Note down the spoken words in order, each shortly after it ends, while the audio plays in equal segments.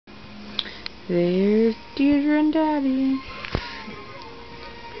There's Deidra and Daddy.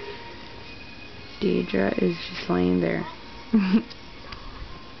 Deidra is just laying there.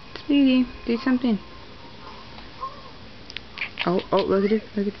 Sweetie, do something. Oh, look at her.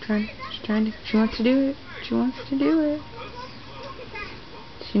 Look at her trying. She wants to do it. She wants to do it.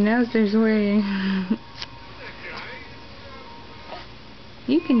 She knows there's a way.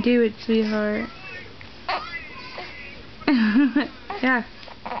 You can do it, sweetheart. Yeah.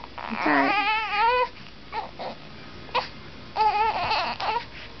 That's right.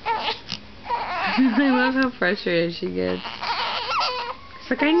 I love how frustrated she gets. It's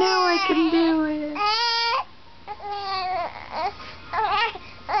like, I know I can do it.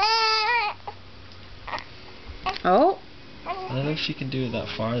 Oh. I don't know if she can do it that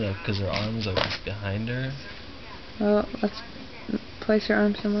far though, because her arms are behind her. Well, let's place her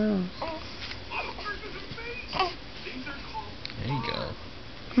arm somewhere else. There you go.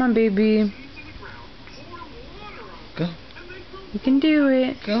 Come on, baby. Go. You can do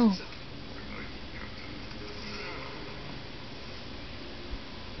it. Go.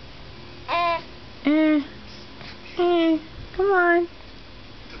 Come on.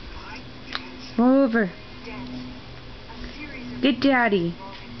 Roll over. Get Daddy.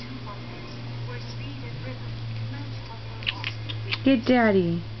 Get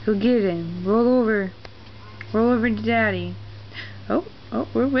Daddy. Go get him. Roll over. Roll over to Daddy. Oh,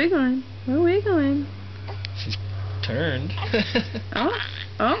 we're wiggling. We're wiggling. She's turned. Oh,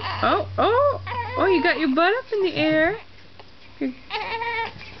 you got your butt up in the air.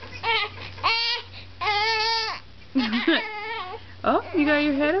 Oh, you got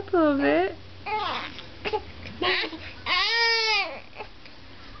your head up a little bit.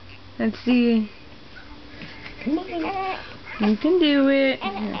 Let's see. Come on. You can do it.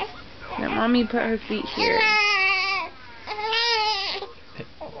 Here. Let Mommy put her feet here.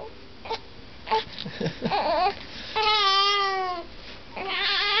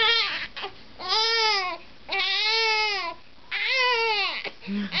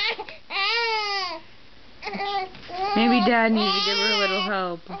 Maybe Dad needs to give her a little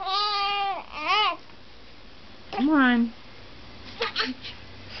help. Come on.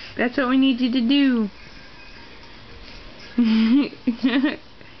 That's what we need you to do.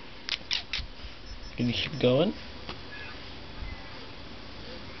 Can you keep going?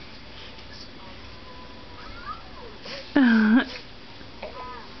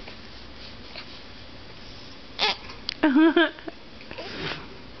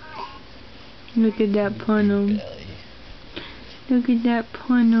 Look at that punum. Look at that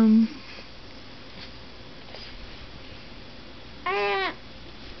punum.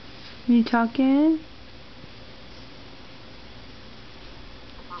 You talking?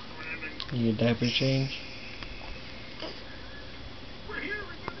 You diaper change?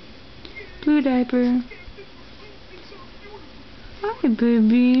 Blue diaper. Hi,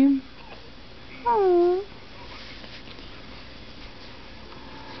 baby. Oh,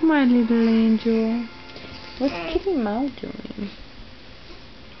 my little angel. What's Kitty Mouse doing?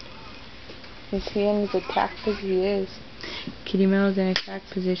 Is he in his attack position? He is. Kitty Mouse in attack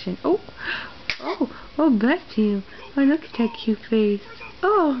position. Oh, bless you. Oh, look at that cute face.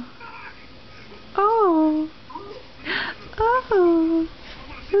 Oh,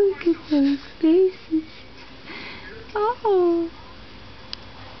 look at those faces. Oh,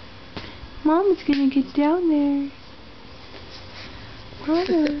 Mama's gonna get down there.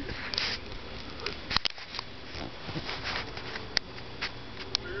 Oh.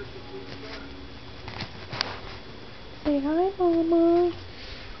 Say hi, Mama.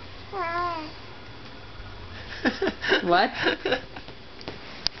 What?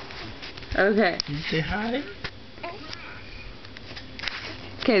 Okay. Did you say hi?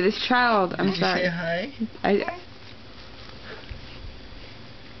 Okay, this child, I'm sorry. Did you say hi?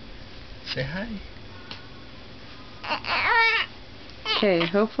 Say hi. Okay,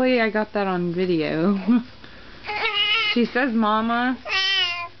 hopefully I got that on video. She says mama.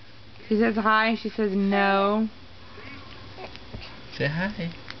 She says hi. She says no. Say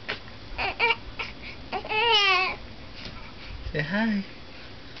hi. Say hi.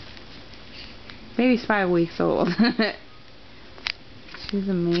 Baby's 5 weeks old. She's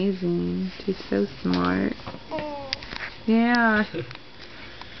amazing. She's so smart. Yeah.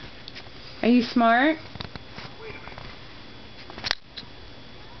 Are you smart?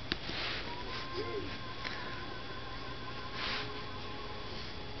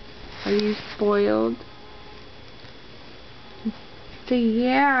 Are you spoiled? Say,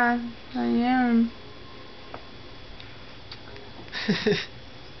 yeah, I am.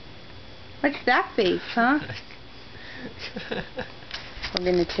 What's that face, huh? We're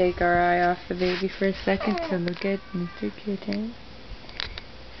going to take our eye off the baby for a second to look at Mr. Kitten.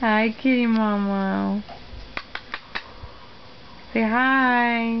 Hi, kitty mama. Say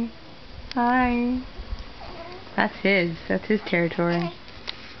hi. Hi. That's his territory.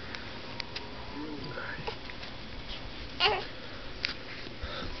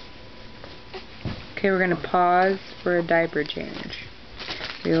 Okay, we're going to pause for a diaper change.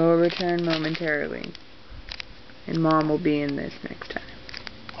 We will return momentarily. And Mom will be in this next time.